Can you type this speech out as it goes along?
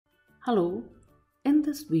Hello, in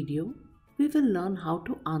this video, we will learn how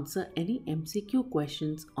to answer any MCQ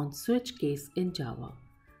questions on switch case in Java.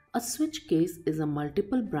 A switch case is a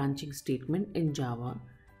multiple branching statement in Java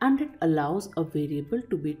and it allows a variable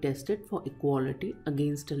to be tested for equality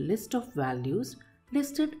against a list of values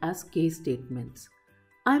listed as case statements.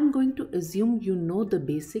 I am going to assume you know the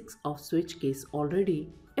basics of switch case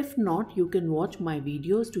already. If not, you can watch my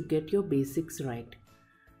videos to get your basics right.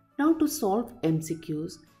 Now to solve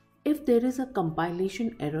MCQs, if there is a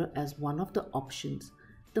compilation error as one of the options,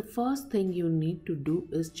 the first thing you need to do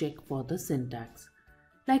is check for the syntax.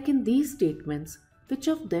 Like in these statements, which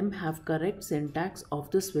of them have correct syntax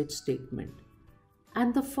of the switch statement?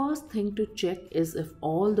 And the first thing to check is if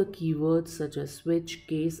all the keywords such as switch,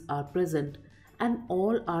 case are present and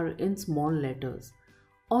all are in small letters.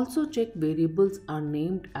 Also check variables are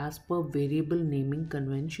named as per variable naming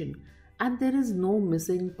convention and there is no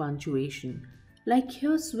missing punctuation. Like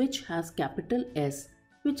here switch has capital S,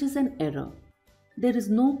 which is an error. There is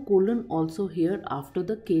no colon also here after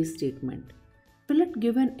the case statement. Will it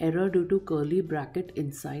give an error due to curly bracket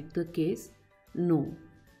inside the case? No,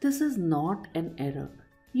 this is not an error.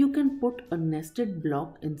 You can put a nested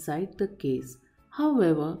block inside the case.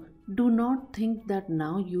 However, do not think that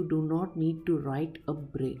now you do not need to write a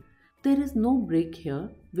break. There is no break here,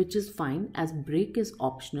 which is fine as break is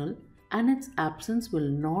optional and its absence will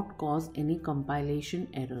not cause any compilation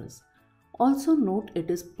errors. Also note it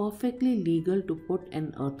is perfectly legal to put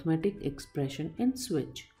an arithmetic expression in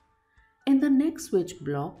switch. In the next switch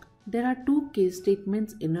block, there are two case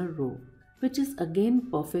statements in a row, which is again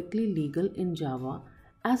perfectly legal in Java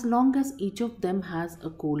as long as each of them has a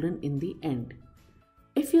colon in the end.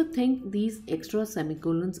 If you think these extra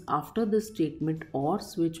semicolons after the statement or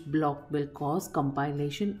switch block will cause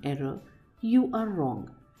compilation error, you are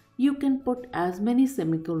wrong. You can put as many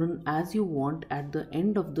semicolons as you want at the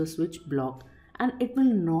end of the switch block and it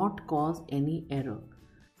will not cause any error.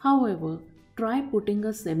 However, try putting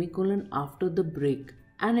a semicolon after the break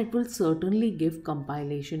and it will certainly give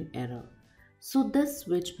compilation error. So this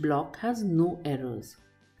switch block has no errors.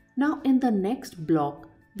 Now in the next block,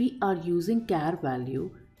 we are using char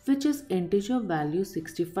value, which is integer value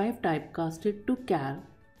 65 typecasted to char,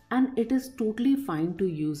 and it is totally fine to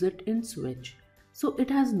use it in switch. So it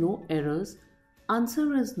has no errors.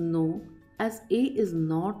 Answer is no as A is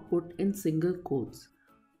not put in single quotes.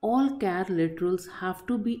 All char literals have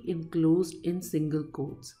to be enclosed in single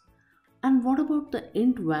quotes. And what about the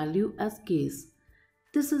int value as case?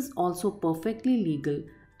 This is also perfectly legal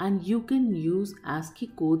and you can use ASCII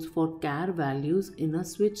codes for char values in a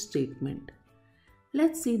switch statement.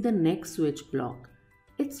 Let's see the next switch block.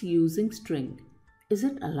 It's using string. Is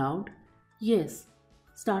it allowed? Yes.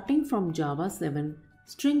 Starting from Java 7,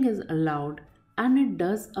 string is allowed and it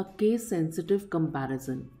does a case sensitive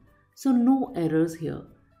comparison. So no errors here.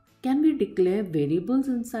 Can we declare variables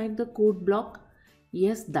inside the code block?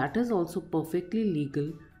 Yes, that is also perfectly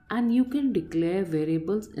legal and you can declare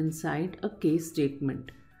variables inside a case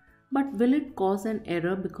statement. But will it cause an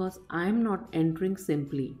error because I am not entering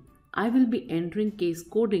simply? I will be entering case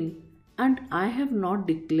coding and I have not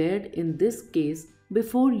declared in this case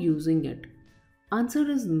before using it.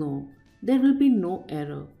 Answer is no. There will be no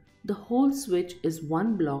error. The whole switch is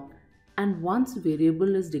one block and once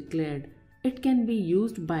variable is declared, it can be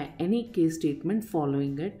used by any case statement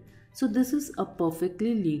following it. So this is a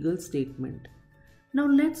perfectly legal statement. Now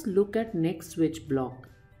let's look at next switch block.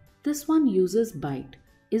 This one uses byte.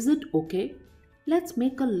 Is it okay? Let's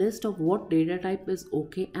make a list of what data type is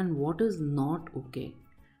okay and what is not okay.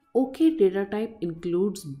 Okay data type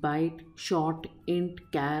includes byte, short, int,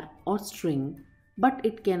 char or string, but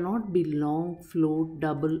it cannot be long, float,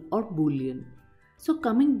 double or boolean. So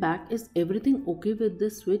coming back, is everything okay with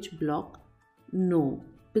this switch block? No,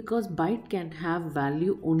 because byte can have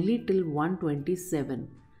value only till 127.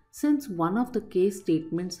 Since one of the case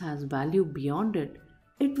statements has value beyond it,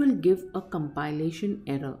 it will give a compilation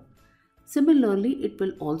error. Similarly, it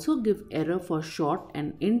will also give error for short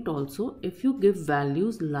and int also if you give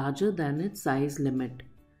values larger than its size limit.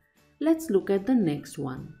 Let's look at the next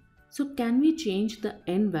one. So can we change the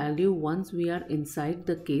n value once we are inside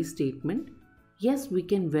the case statement? Yes, we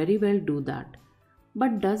can very well do that.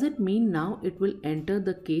 But does it mean now it will enter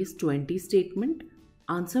the case 20 statement?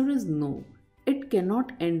 Answer is no. It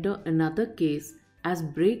cannot enter another case as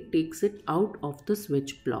break takes it out of the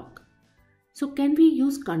switch block. So can we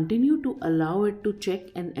use continue to allow it to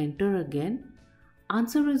check and enter again?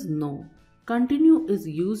 Answer is no. Continue is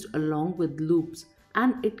used along with loops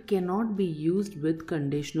and it cannot be used with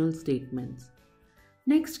conditional statements.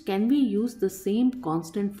 Next, can we use the same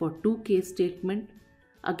constant for two case statement?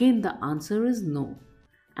 Again, the answer is no.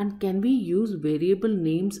 And can we use variable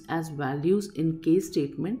names as values in case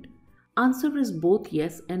statement? Answer is both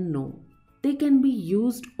yes and no. They can be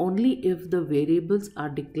used only if the variables are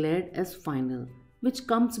declared as final, which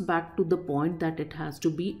comes back to the point that it has to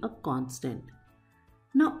be a constant.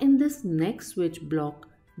 Now in this next switch block,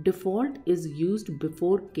 default is used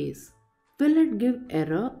before case. Will it give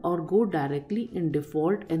error or go directly in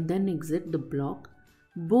default and then exit the block?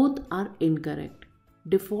 Both are incorrect.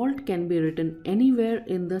 Default can be written anywhere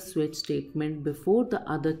in the switch statement before the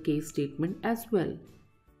other case statement as well.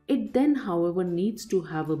 It then, however, needs to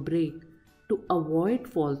have a break to avoid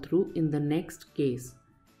fall through in the next case.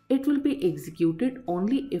 It will be executed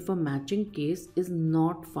only if a matching case is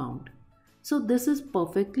not found. So this is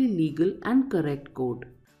perfectly legal and correct code.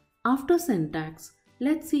 After syntax,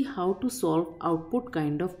 let's see how to solve output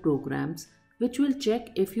kind of programs, which will check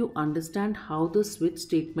if you understand how the switch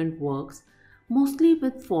statement works, mostly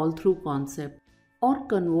with fall through concept, or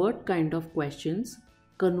convert kind of questions,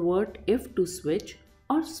 convert if to switch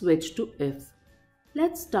or switch to if.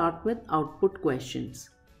 Let's start with output questions.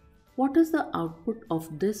 What is the output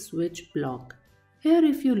of this switch block? Here,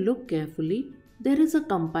 if you look carefully, there is a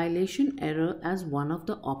compilation error as one of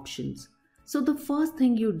the options. So the first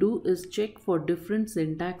thing you do is check for different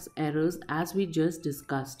syntax errors as we just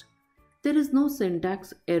discussed. There is no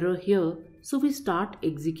syntax error here, so we start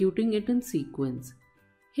executing it in sequence.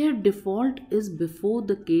 Here default is before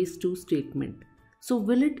the case 2 statement. So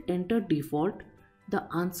will it enter default? The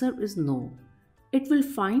answer is no. It will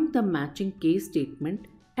find the matching case statement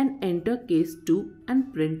and enter case 2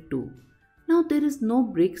 and print 2. Now there is no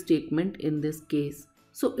break statement in this case,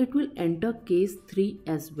 so it will enter case 3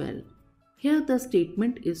 as well. Here the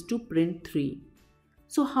statement is to print 3.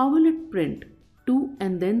 So how will it print? 2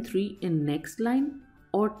 and then 3 in next line,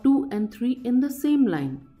 or 2 and 3 in the same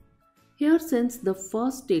line? Here, since the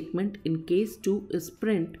first statement in case 2 is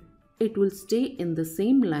print, it will stay in the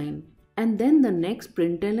same line, and then the next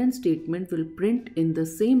println statement will print in the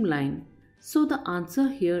same line. So the answer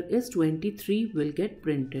here is 23 will get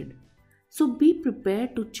printed. So be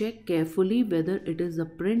prepared to check carefully whether it is a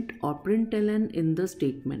print or println in the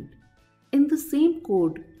statement. In the same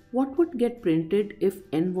code, what would get printed if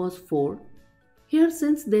n was 4? Here,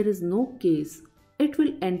 since there is no case, it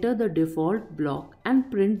will enter the default block and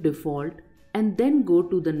print default and then go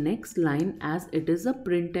to the next line as it is a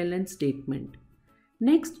println statement.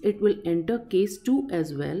 Next, it will enter case 2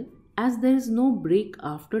 as well as there is no break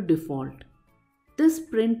after default. This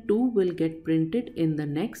print 2 will get printed in the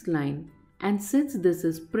next line, and since this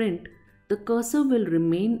is print, the cursor will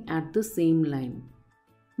remain at the same line.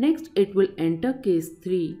 Next, it will enter case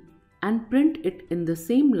 3 and print it in the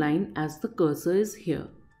same line as the cursor is here.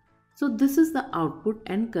 So this is the output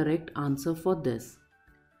and correct answer for this.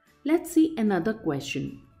 Let's see another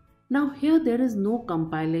question. Now here there is no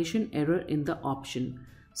compilation error in the option,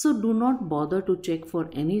 so do not bother to check for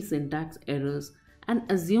any syntax errors and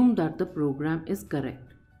assume that the program is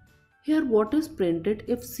correct. Here, what is printed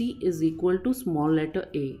if C is equal to small letter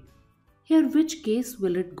a? Here, which case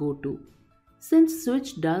will it go to? Since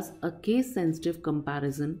switch does a case sensitive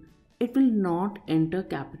comparison, it will not enter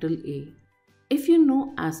capital A. If you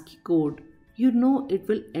know ASCII code, you know it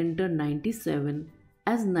will enter 97,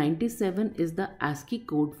 as 97 is the ASCII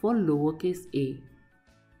code for lowercase a.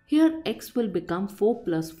 Here x will become 4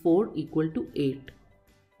 plus 4 equal to 8.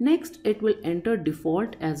 Next, it will enter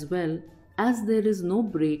default as well, as there is no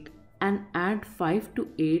break, and add 5 to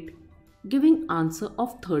 8, giving answer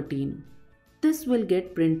of 13. This will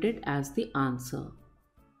get printed as the answer.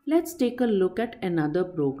 Let's take a look at another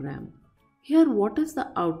program. Here, what is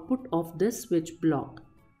the output of this switch block?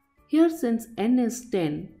 Here, since n is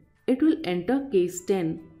 10, it will enter case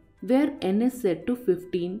 10 where n is set to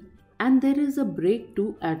 15 and there is a break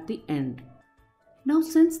 2 at the end. Now,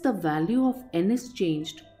 since the value of n is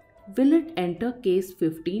changed, will it enter case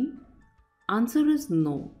 15? Answer is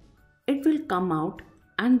no. It will come out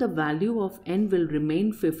and the value of n will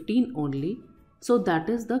remain 15 only, so that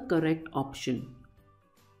is the correct option.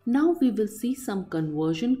 Now we will see some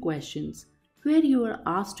conversion questions where you are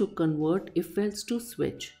asked to convert if-else to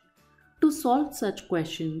switch. To solve such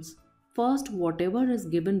questions, first whatever is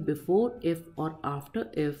given before if or after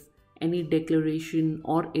if, any declaration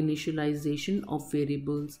or initialization of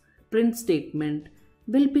variables, print statement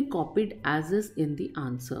will be copied as is in the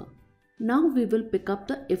answer. Now we will pick up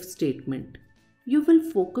the if statement. You will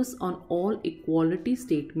focus on all equality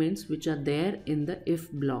statements which are there in the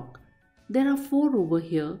if block. There are 4 over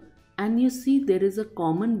here, and you see there is a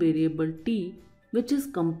common variable t which is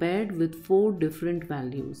compared with 4 different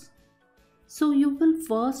values. So you will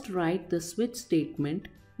first write the switch statement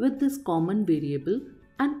with this common variable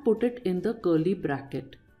and put it in the curly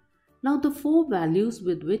bracket. Now the four values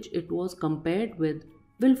with which it was compared with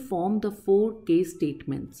will form the four case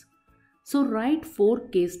statements. So write four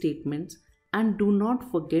case statements and do not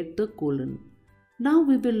forget the colon. Now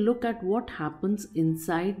we will look at what happens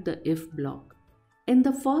inside the if block. In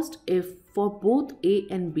the first if, for both A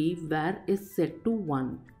and B, var is set to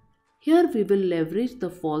 1. Here we will leverage the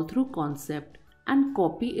fall through concept and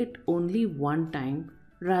copy it only one time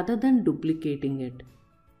rather than duplicating it.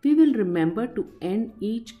 We will remember to end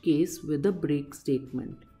each case with a break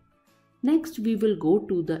statement. Next we will go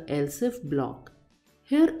to the else if block.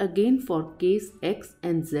 Here again for case x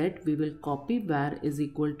and z we will copy var is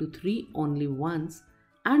equal to 3 only once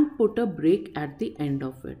and put a break at the end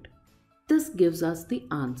of it. This gives us the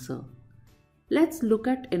answer. Let's look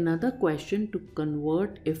at another question to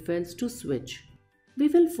convert if-else to switch. We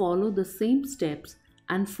will follow the same steps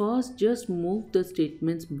and first just move the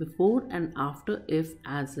statements before and after if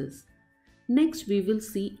as is. Next we will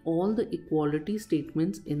see all the equality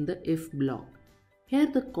statements in the if block. Here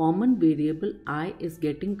the common variable I is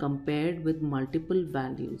getting compared with multiple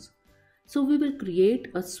values. So we will create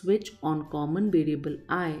a switch on common variable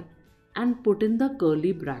I and put in the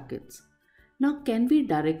curly brackets. Now can we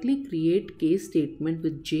directly create case statement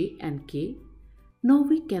with j and k? No,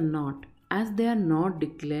 we cannot, as they are not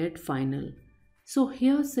declared final. So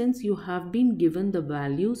here, since you have been given the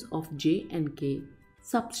values of j and k,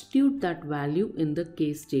 substitute that value in the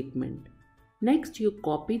case statement. Next you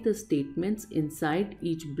copy the statements inside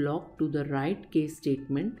each block to the right case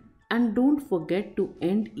statement and don't forget to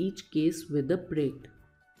end each case with a break.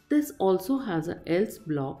 This also has a else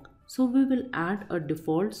block, so we will add a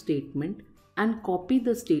default statement and copy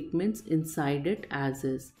the statements inside it as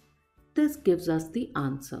is. This gives us the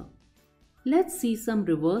answer. Let's see some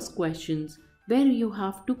reverse questions where you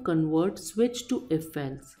have to convert switch to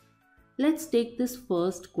if-else. Let's take this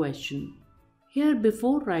first question. Here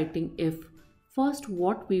before writing if, first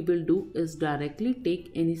what we will do is directly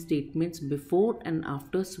take any statements before and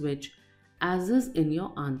after switch as is in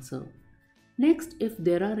your answer. Next, if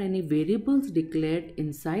there are any variables declared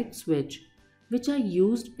inside switch which are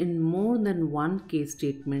used in more than one case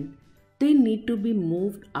statement, they need to be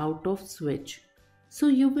moved out of switch. So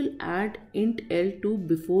you will add int L2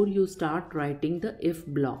 before you start writing the if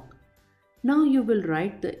block. Now you will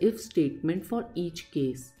write the if statement for each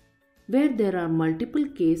case. Where there are multiple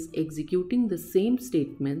cases executing the same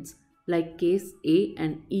statements like case A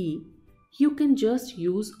and E, you can just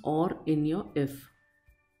use OR in your if.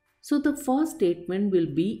 So the first statement will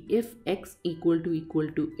be if x equal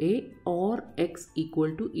to A or x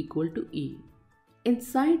equal to E.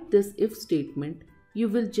 Inside this if statement, you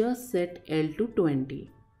will just set L to 20.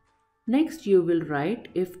 Next you will write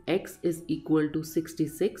if x is equal to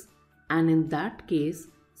 66 and in that case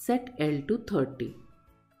set L to 30.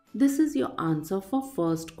 This is your answer for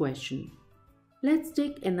first question. Let's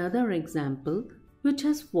take another example which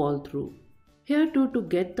has fall through. Here too, to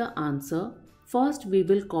get the answer, first we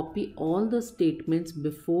will copy all the statements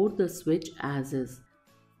before the switch as is.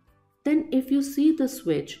 Then if you see the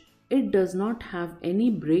switch, it does not have any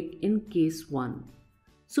break in case 1.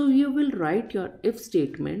 So you will write your if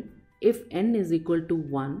statement if n is equal to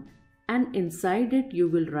 1 and inside it you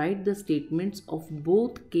will write the statements of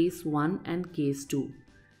both case 1 and case 2.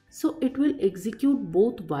 So it will execute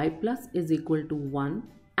both y plus is equal to 1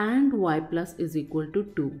 and y plus is equal to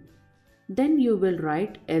 2. Then you will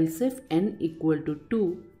write else if n equal to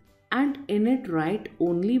 2 and in it write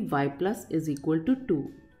only y plus is equal to 2.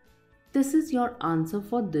 This is your answer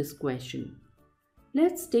for this question.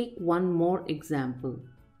 Let's take one more example.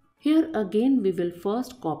 Here again we will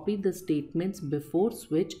first copy the statements before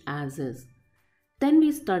switch as is. Then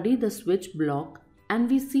we study the switch block and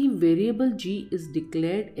we see variable g is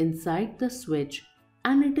declared inside the switch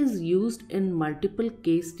and it is used in multiple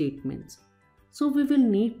case statements. So we will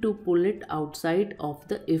need to pull it outside of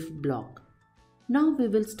the if block. Now we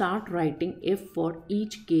will start writing if for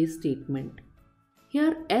each case statement.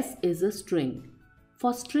 Here s is a string.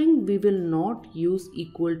 For string we will not use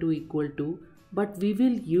equal to but we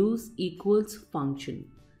will use equals function.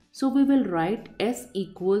 So we will write s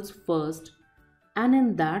equals first and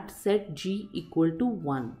in that set g equal to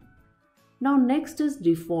 1. Now next is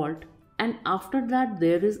default and after that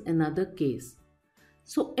there is another case.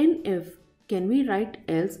 So in if, can we write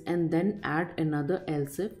else and then add another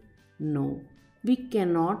else if? No, we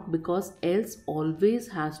cannot because else always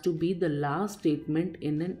has to be the last statement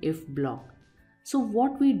in an if block. So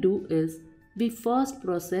what we do is we first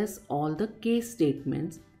process all the case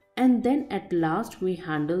statements and then at last we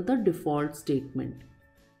handle the default statement.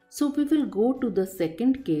 So we will go to the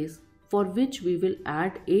second case for which we will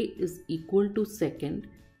add a is equal to second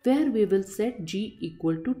where we will set g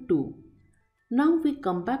equal to 2. Now we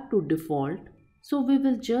come back to default, so we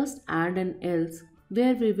will just add an else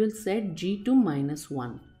where we will set g to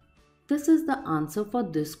 -1. This is the answer for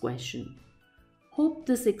this question. Hope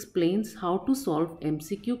this explains how to solve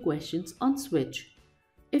MCQ questions on Switch.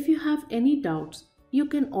 If you have any doubts, you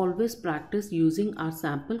can always practice using our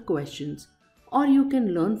sample questions, or you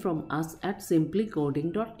can learn from us at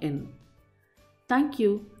simplycoding.in. Thank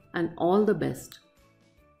you and all the best.